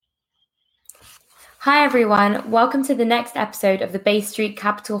Hi, everyone. Welcome to the next episode of the Bay Street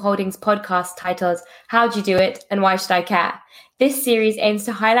Capital Holdings podcast titled How'd You Do It and Why Should I Care? This series aims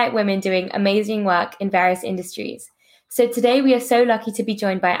to highlight women doing amazing work in various industries. So today we are so lucky to be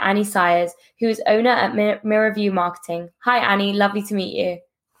joined by Annie Sayers, who is owner at Mirrorview Marketing. Hi, Annie. Lovely to meet you.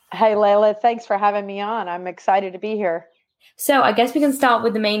 Hey, Layla. Thanks for having me on. I'm excited to be here. So I guess we can start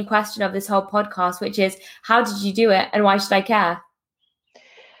with the main question of this whole podcast, which is, how did you do it and why should I care?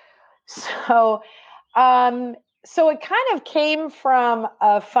 So it kind of came from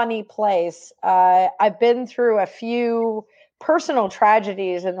a funny place. I've been through a few personal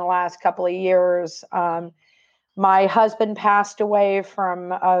tragedies in the last couple of years. My husband passed away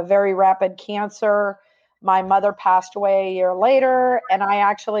from a very rapid cancer. My mother passed away a year later, and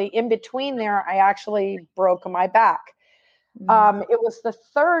in between there, I actually broke my back. It was the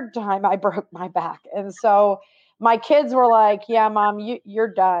third time I broke my back. And so my kids were like, yeah, Mom,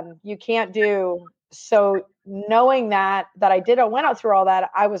 you're done. You can't do. So knowing that I went out through all that,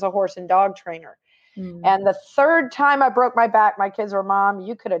 I was a horse and dog trainer. And the third time I broke my back, my kids were, Mom,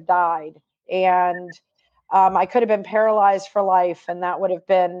 you could have died. And I could have been paralyzed for life. And that would have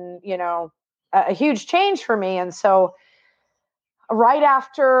been, a huge change for me. And so right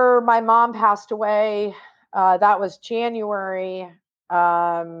after my mom passed away, that was January,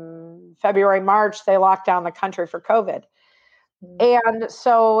 February, March, they locked down the country for COVID. And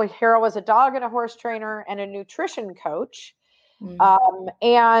so here I was, a dog and a horse trainer and a nutrition coach.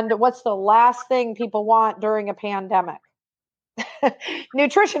 And what's the last thing people want during a pandemic?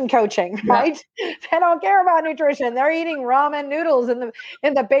 Nutrition coaching, right? Yeah. They don't care about nutrition. They're eating ramen noodles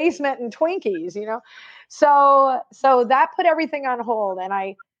in the basement and Twinkies, So that put everything on hold.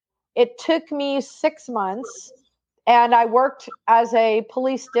 And it took me 6 months, and I worked as a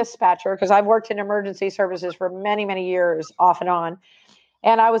police dispatcher because I've worked in emergency services for many, many years off and on.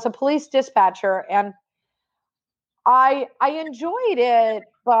 And I was a police dispatcher, and I enjoyed it,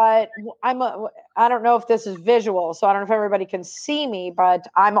 but I don't know if this is visual, so I don't know if everybody can see me, but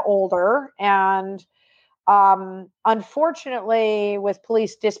I'm older. And unfortunately, with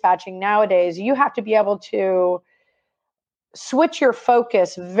police dispatching nowadays, you have to be able to switch your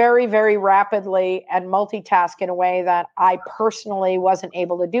focus very, very rapidly and multitask in a way that I personally wasn't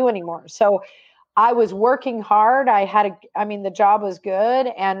able to do anymore. So I was working hard. The job was good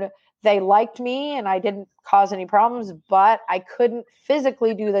and they liked me and I didn't cause any problems, but I couldn't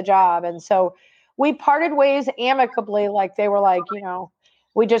physically do the job. And so we parted ways amicably. Like they were like,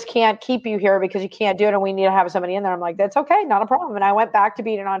 we just can't keep you here because you can't do it and we need to have somebody in there. I'm like, that's okay, not a problem. And I went back to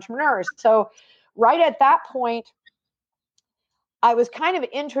being an entrepreneur. So right at that point, I was kind of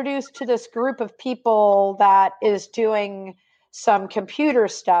introduced to this group of people that is doing some computer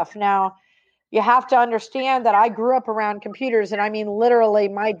stuff. Now, you have to understand that I grew up around computers. And I mean, literally,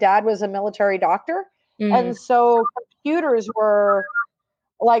 my dad was a military doctor. And so computers were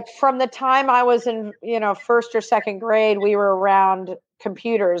like from the time I was in, first or second grade, we were around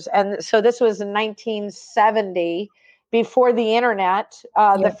computers. And so this was in 1970 before the internet.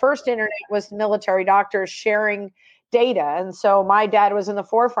 The first internet was military doctors sharing data. And so my dad was in the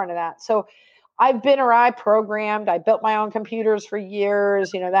forefront of that. So I programmed, I built my own computers for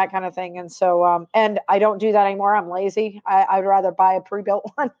years, that kind of thing. And so, and I don't do that anymore. I'm lazy. I'd rather buy a pre-built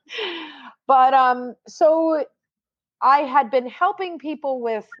one. But so I had been helping people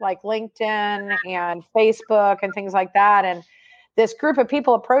with like LinkedIn and Facebook and things like that. And this group of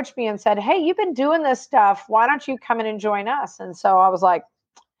people approached me and said, hey, you've been doing this stuff. Why don't you come in and join us? And so I was like,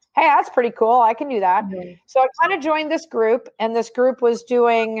 hey, that's pretty cool. I can do that. So I kind of joined this group, and this group was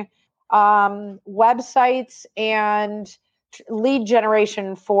doing websites and lead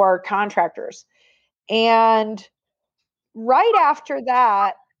generation for contractors. And right after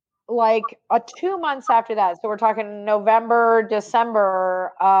that, like 2 months after that, so we're talking November,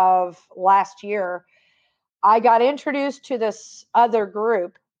 December of last year, I got introduced to this other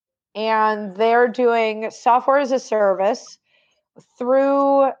group, and they're doing software as a service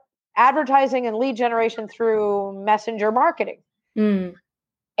through advertising and lead generation through messenger marketing.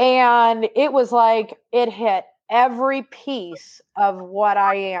 And it was like it hit every piece of what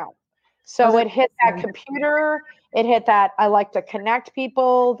I am. So it hit that computer, it hit that I like to connect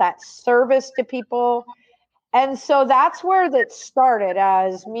people, that service to people. And so that's where that started,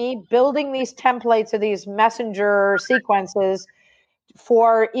 as me building these templates of these messenger sequences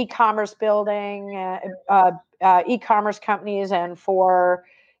for e-commerce building, e-commerce companies, and for,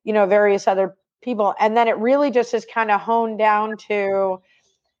 various other people. And then it really just is kind of honed down to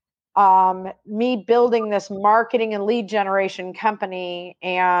me building this marketing and lead generation company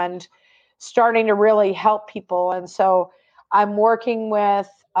and starting to really help people. And so I'm working with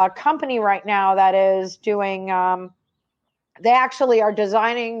a company right now that is doing, they actually are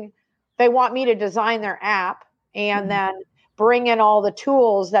designing, they want me to design their app and then bring in all the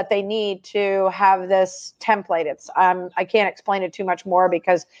tools that they need to have this template. It's, I can't explain it too much more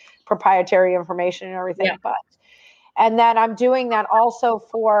because proprietary information and everything, but, and then I'm doing that also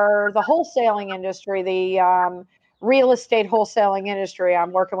for the wholesaling industry, the, real estate wholesaling industry.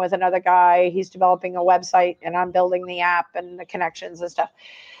 I'm working with another guy. He's developing a website and I'm building the app and the connections and stuff.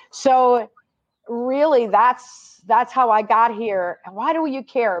 So really that's how I got here. And why do you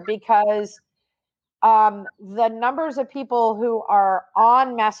care? Because the numbers of people who are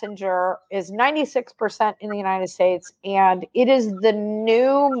on Messenger is 96% in the United States, and it is the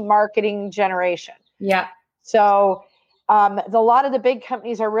new marketing generation. Yeah. So a lot of the big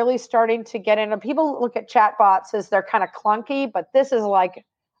companies are really starting to get in. And people look at chatbots as they're kind of clunky, but this is like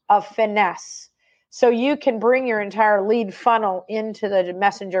a finesse. So you can bring your entire lead funnel into the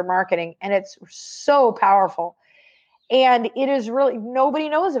Messenger marketing, and it's so powerful. And it is really, nobody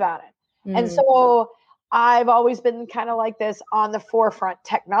knows about it. And so I've always been kind of like this on the forefront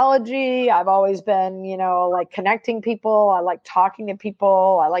technology. I've always been, like connecting people. I like talking to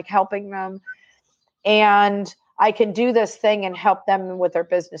people. I like helping them. And I can do this thing and help them with their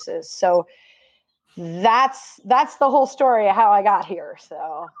businesses. So that's the whole story of how I got here.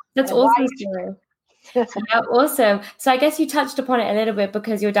 So that's awesome story. Yeah, awesome. So I guess you touched upon it a little bit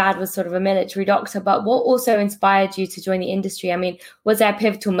because your dad was sort of a military doctor, but what also inspired you to join the industry? I mean, was there a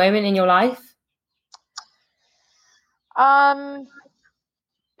pivotal moment in your life?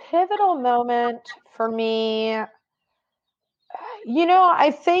 Pivotal moment for me,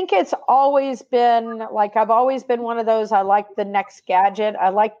 I think it's always been like, I've always been one of those, I like the next gadget. I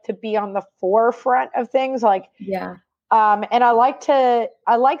like to be on the forefront of things, like, yeah. And I like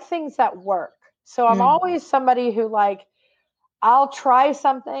things that work. So I'm always somebody who, like, I'll try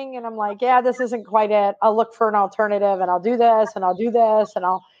something and I'm like, yeah, this isn't quite it. I'll look for an alternative and I'll do this and I'll do this and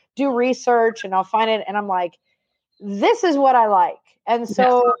I'll do research and I'll find it. And I'm like, this is what I like. And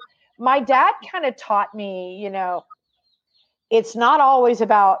so my dad kind of taught me, it's not always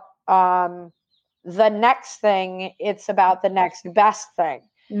about the next thing. It's about the next best thing.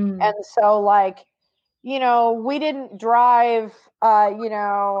 And so, like, we didn't drive,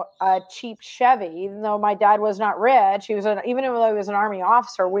 a cheap Chevy, even though my dad was not rich. Even though he was an Army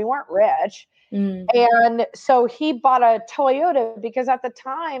officer, we weren't rich. And so he bought a Toyota because at the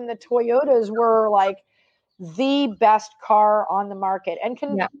time the Toyotas were like the best car on the market, and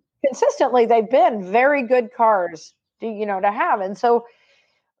consistently they've been very good cars to have. And so,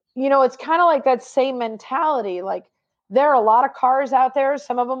 it's kind of like that same mentality. Like, there are a lot of cars out there.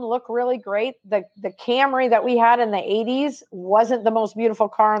 Some of them look really great. The Camry that we had in the 80s wasn't the most beautiful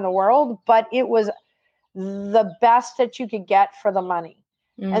car in the world, but it was the best that you could get for the money.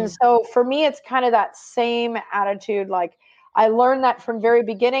 And so for me, it's kind of that same attitude. Like, I learned that from very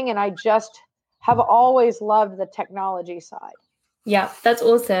beginning, and I just have always loved the technology side. Yeah, that's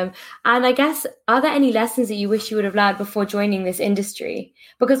awesome. And I guess, are there any lessons that you wish you would have learned before joining this industry?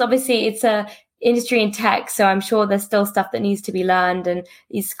 Because obviously it's a industry in tech, so I'm sure there's still stuff that needs to be learned and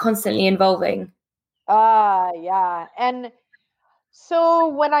is constantly evolving. Yeah. And so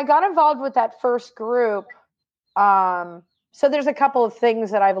when I got involved with that first group, so there's a couple of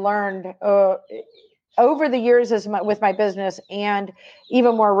things that I've learned over the years with my business, and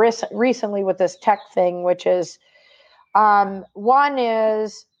even more recently with this tech thing, which is, one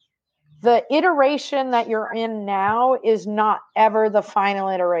is the iteration that you're in now is not ever the final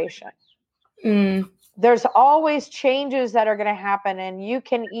iteration. There's always changes that are going to happen, and you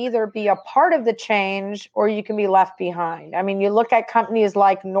can either be a part of the change or you can be left behind. I mean, you look at companies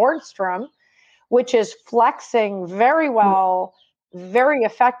like Nordstrom, which is flexing very well, very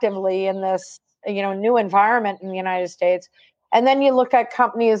effectively in this, new environment in the United States. And then you look at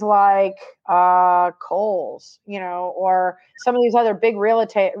companies like Kohl's, or some of these other big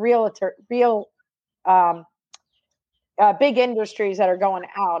big industries that are going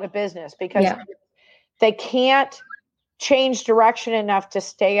out of business because they can't change direction enough to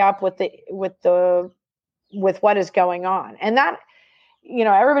stay up with what is going on. And that,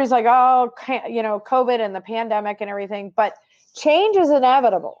 everybody's like, oh, COVID and the pandemic and everything, but change is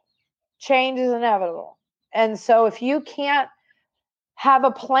inevitable. And so if you can't have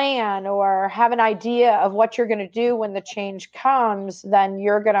a plan or have an idea of what you're going to do when the change comes, then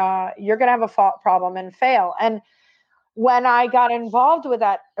you're going to have a problem and fail. And when I got involved with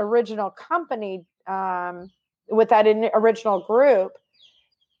that original company, with that original group,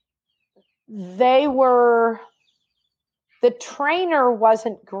 they were the trainer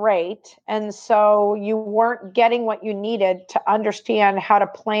wasn't great. And so you weren't getting what you needed to understand how to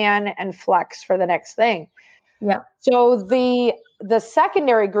plan and flex for the next thing. Yeah. So the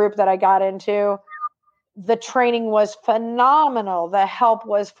secondary group that I got into, the training was phenomenal. The help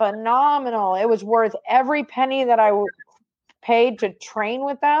was phenomenal. It was worth every penny that I paid to train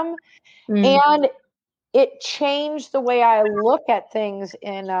with them. And it changed the way I look at things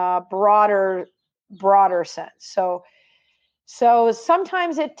in a broader sense. So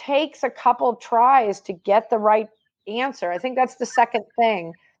sometimes it takes a couple of tries to get the right answer. I think that's the second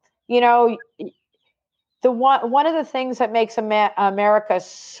thing. You know, the one of the things that makes America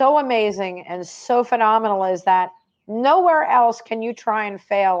so amazing and so phenomenal is that nowhere else can you try and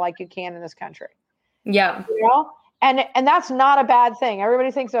fail like you can in this country. Yeah. You know? And that's not a bad thing.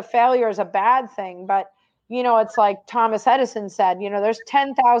 Everybody thinks a failure is a bad thing, but you know, it's like Thomas Edison said, you know, there's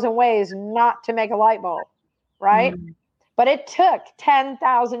 10,000 ways not to make a light bulb, right? But it took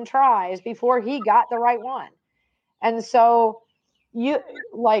 10,000 tries before he got the right one. And so you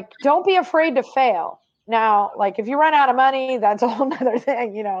don't be afraid to fail. Now, like if you run out of money, that's a whole nother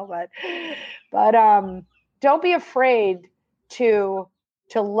thing, you know, but don't be afraid to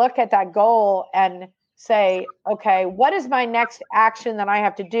look at that goal and say, okay, what is my next action that I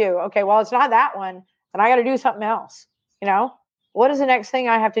have to do? Okay, well, it's not that one, then I got to do something else. You know, what is the next thing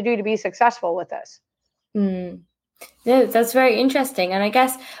I have to do to be successful with this? Yeah, that's very interesting. And I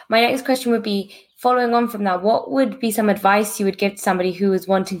guess my next question would be, following on from that, what would be some advice you would give to somebody who is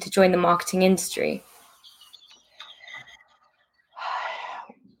wanting to join the marketing industry?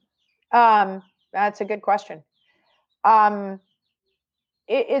 That's a good question.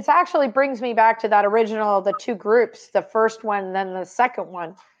 It actually brings me back to that original, the two groups, the first one, then the second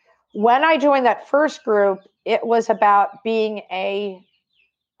one. When I joined that first group, it was about being a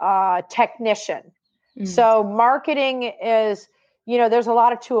technician. So marketing is, you know, there's a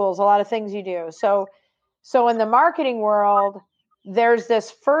lot of tools, a lot of things you do. So in the marketing world, there's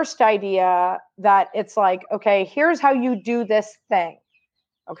this first idea that it's like, okay, here's how you do this thing.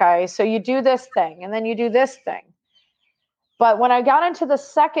 Okay, so you do this thing and then you do this thing. But when I got into the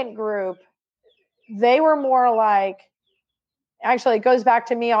second group, they were more like, actually, it goes back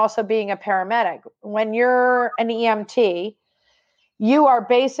to me also being a paramedic. When you're an EMT, you are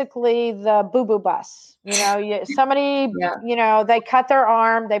basically the boo-boo bus. You know, somebody, you know, they cut their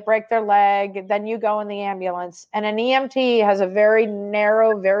arm, they break their leg, then you go in the ambulance. And an EMT has a very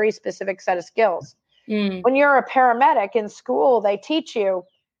narrow, very specific set of skills. When you're a paramedic in school, they teach you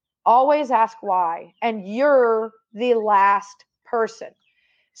always ask why, and you're the last person.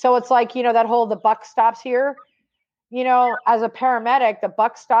 So it's like, you know, that whole the buck stops here. You know, as a paramedic, the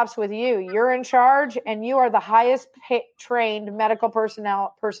buck stops with you. You're in charge and you are the highest trained medical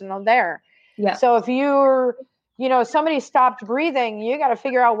personnel there. Yeah. So if you're, you know, somebody stopped breathing, you got to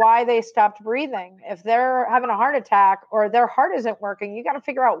figure out why they stopped breathing. If they're having a heart attack or their heart isn't working, you got to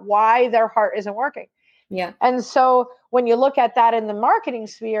figure out why their heart isn't working. Yeah. And so when you look at that in the marketing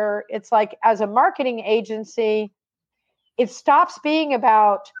sphere, it's like as a marketing agency, it stops being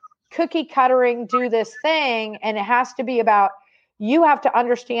about cookie cuttering, do this thing. And it has to be about, you have to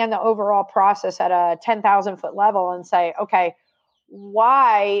understand the overall process at a 10,000 foot level and say, okay,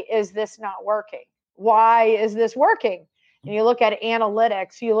 why is this not working? Why is this working? And you look at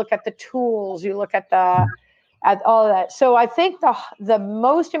analytics, you look at the tools, you look at all of that. So I think the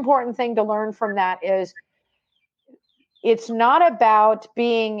most important thing to learn from that is it's not about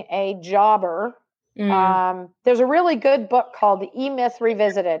being a jobber. There's a really good book called E-Myth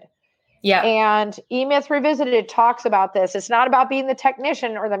Revisited. Yeah. And E-Myth Revisited talks about this. It's not about being the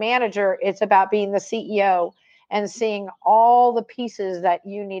technician or the manager. It's about being the CEO and seeing all the pieces that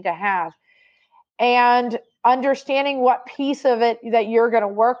you need to have and understanding what piece of it that you're going to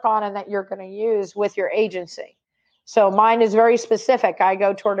work on and that you're going to use with your agency. So mine is very specific. I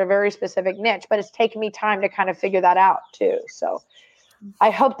go toward a very specific niche, but it's taken me time to kind of figure that out too. So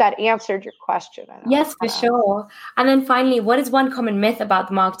I hope that answered your question. Yes, for sure. And then finally, what is one common myth about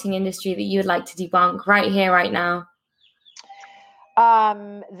the marketing industry that you would like to debunk right here, right now?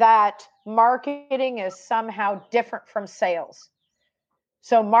 That marketing is somehow different from sales.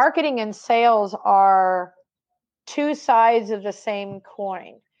 So marketing and sales are two sides of the same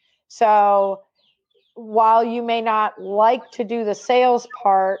coin. So while you may not like to do the sales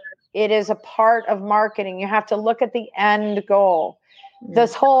part, it is a part of marketing. You have to look at the end goal.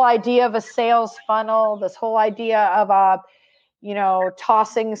 This whole idea of a sales funnel, this whole idea of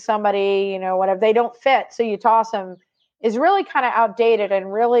tossing somebody, whatever, they don't fit, so you toss them, is really kind of outdated.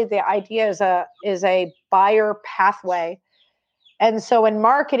 And really the idea is a buyer pathway. And so in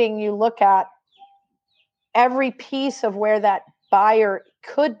marketing, you look at every piece of where that buyer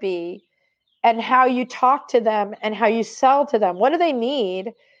could be, and how you talk to them and how you sell to them. What do they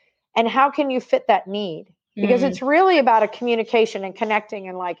need? And how can you fit that need? Because it's really about a communication and connecting,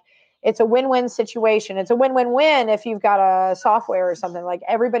 and like, it's a win-win situation. It's a win-win-win if you've got a software or something, like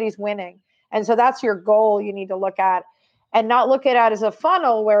everybody's winning. And so that's your goal you need to look at, and not look at it as a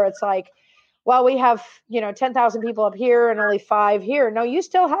funnel where it's like, well, we have, 10,000 people up here and only 5 here. No, you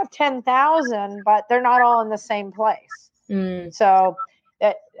still have 10,000, but they're not all in the same place. So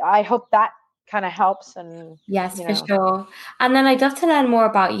I hope that kind of helps. And yes, for sure. And then I'd love to learn more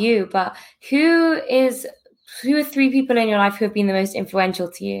about you, but who are 3 people in your life who have been the most influential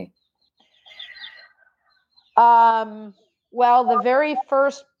to you? Well, the very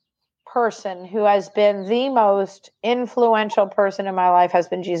first person who has been the most influential person in my life has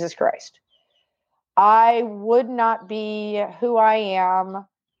been Jesus Christ. I would not be who I am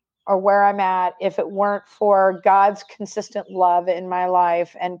or where I'm at if it weren't for God's consistent love in my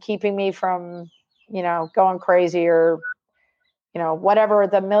life and keeping me from, going crazy or, whatever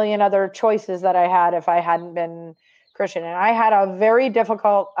the million other choices that I had if I hadn't been Christian. And I had a very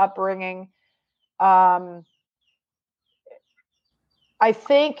difficult upbringing. I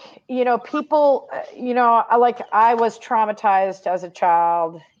think, people, like, I was traumatized as a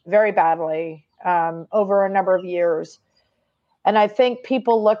child very badly over a number of years. And I think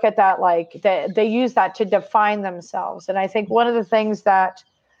people look at that like they use that to define themselves. And I think one of the things that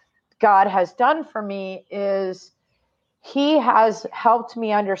God has done for me is he has helped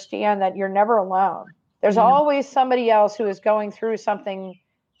me understand that you're never alone. There's always somebody else who is going through something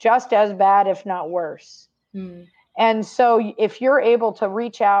just as bad, if not worse. And so if you're able to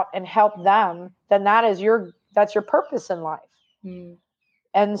reach out and help them, then that's your purpose in life.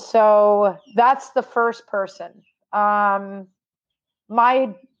 And so that's the first person. My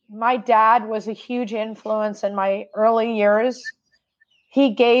dad was a huge influence in my early years.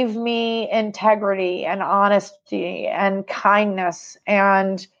 He gave me integrity and honesty and kindness.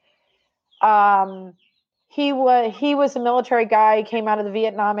 And he was a military guy. He came out of the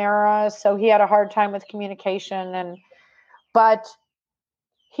Vietnam era, so he had a hard time with communication. But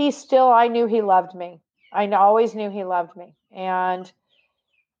I knew he loved me. I always knew he loved me. And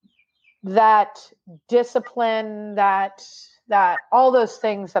that discipline, that all those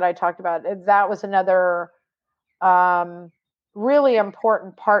things that I talked about, that was another really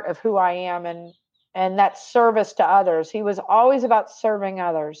important part of who I am, and that service to others. He was always about serving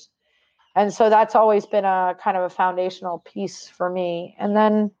others. And so that's always been a kind of a foundational piece for me. And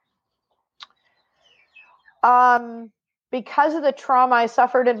then because of the trauma I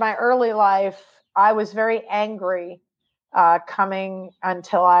suffered in my early life, I was very angry coming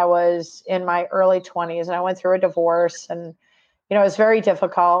until I was in my early 20s. And I went through a divorce, and, it was very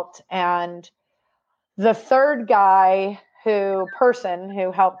difficult. And the third person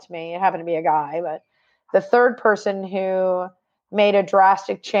who helped me, it happened to be a guy, but the third person who made a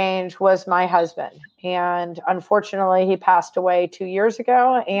drastic change was my husband. And unfortunately, he passed away 2 years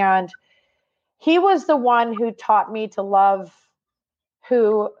ago. And he was the one who taught me to love,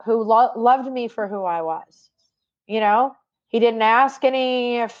 who loved me for who I was. He didn't ask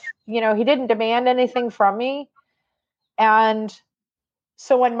he didn't demand anything from me. And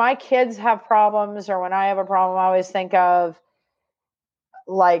so when my kids have problems or when I have a problem, I always think of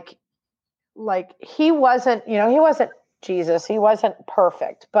like he wasn't Jesus. He wasn't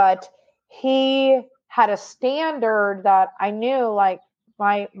perfect, but he had a standard that I knew, like,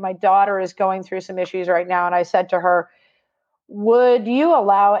 my daughter is going through some issues right now. And I said to her, would you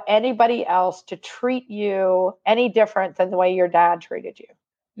allow anybody else to treat you any different than the way your dad treated you?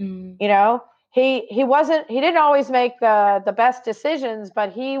 He didn't always make the best decisions,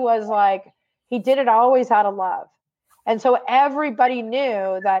 but he was like, he did it always out of love. And so everybody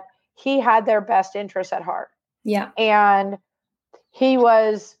knew that he had their best interests at heart. Yeah. And he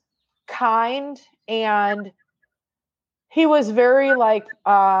was kind, and he was very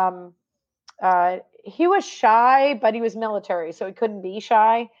he was shy, but he was military, so he couldn't be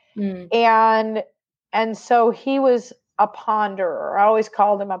shy. And so he was a ponderer. I always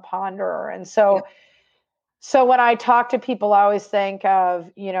called him a ponderer. And so when I talk to people, I always think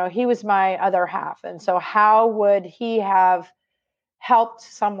of, he was my other half. And so how would he have helped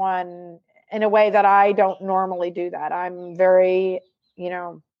someone in a way that I don't normally do that? I'm very,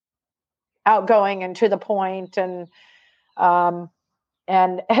 outgoing and to the point.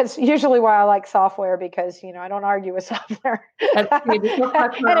 And it's usually why I like software, because, I don't argue with software. And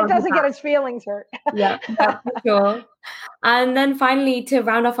it doesn't get its feelings hurt. Yeah, for sure. And then finally, to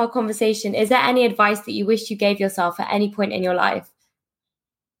round off our conversation, is there any advice that you wish you gave yourself at any point in your life?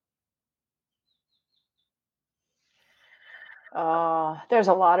 There's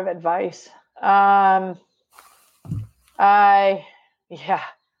a lot of advice. A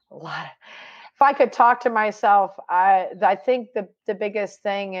lot. If I could talk to myself, I think the biggest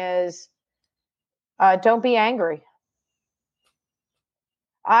thing is don't be angry.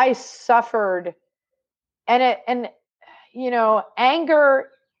 I suffered, and anger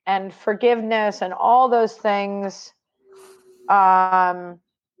and forgiveness and all those things are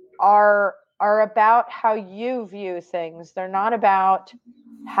about how you view things. They're not about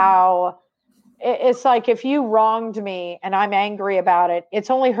how. It's like if you wronged me and I'm angry about it,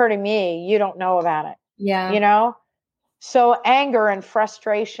 it's only hurting me. You don't know about it. Yeah. So anger and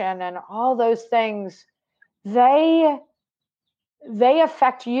frustration and all those things, they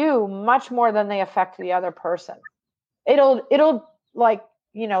affect you much more than they affect the other person. It'll like,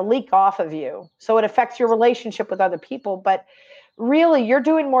 leak off of you. So it affects your relationship with other people, but really you're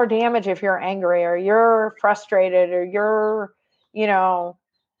doing more damage if you're angry or you're frustrated or you're,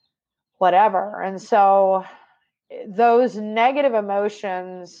 whatever. And so those negative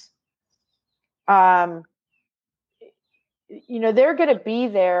emotions, they're going to be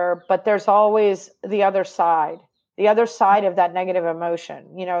there, but there's always the other side of that negative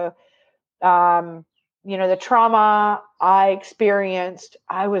emotion. The trauma I experienced,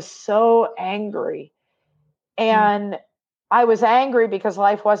 I was so angry. And I was angry because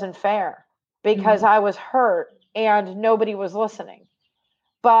life wasn't fair, because I was hurt and nobody was listening.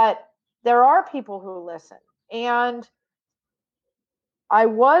 But there are people who listen. And I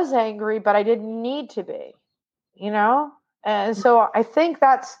was angry, but I didn't need to be, And so I think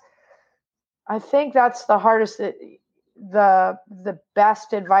that's the hardest, the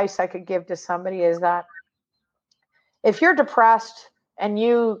best advice I could give to somebody is that if you're depressed and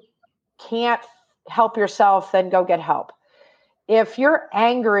you can't help yourself, then go get help. If you're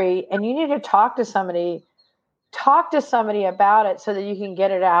angry and you need to talk to somebody about it so that you can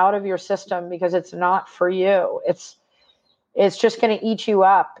get it out of your system, because it's not for you. It's just going to eat you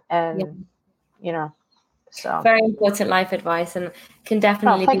up. And, so. Very important life advice, and can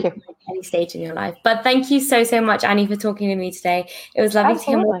definitely be at any stage in your life. But thank you so, so much, Annie, for talking to me today. It was lovely to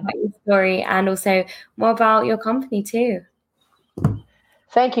hear more about your story and also more about your company too.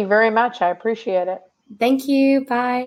 Thank you very much. I appreciate it. Thank you. Bye.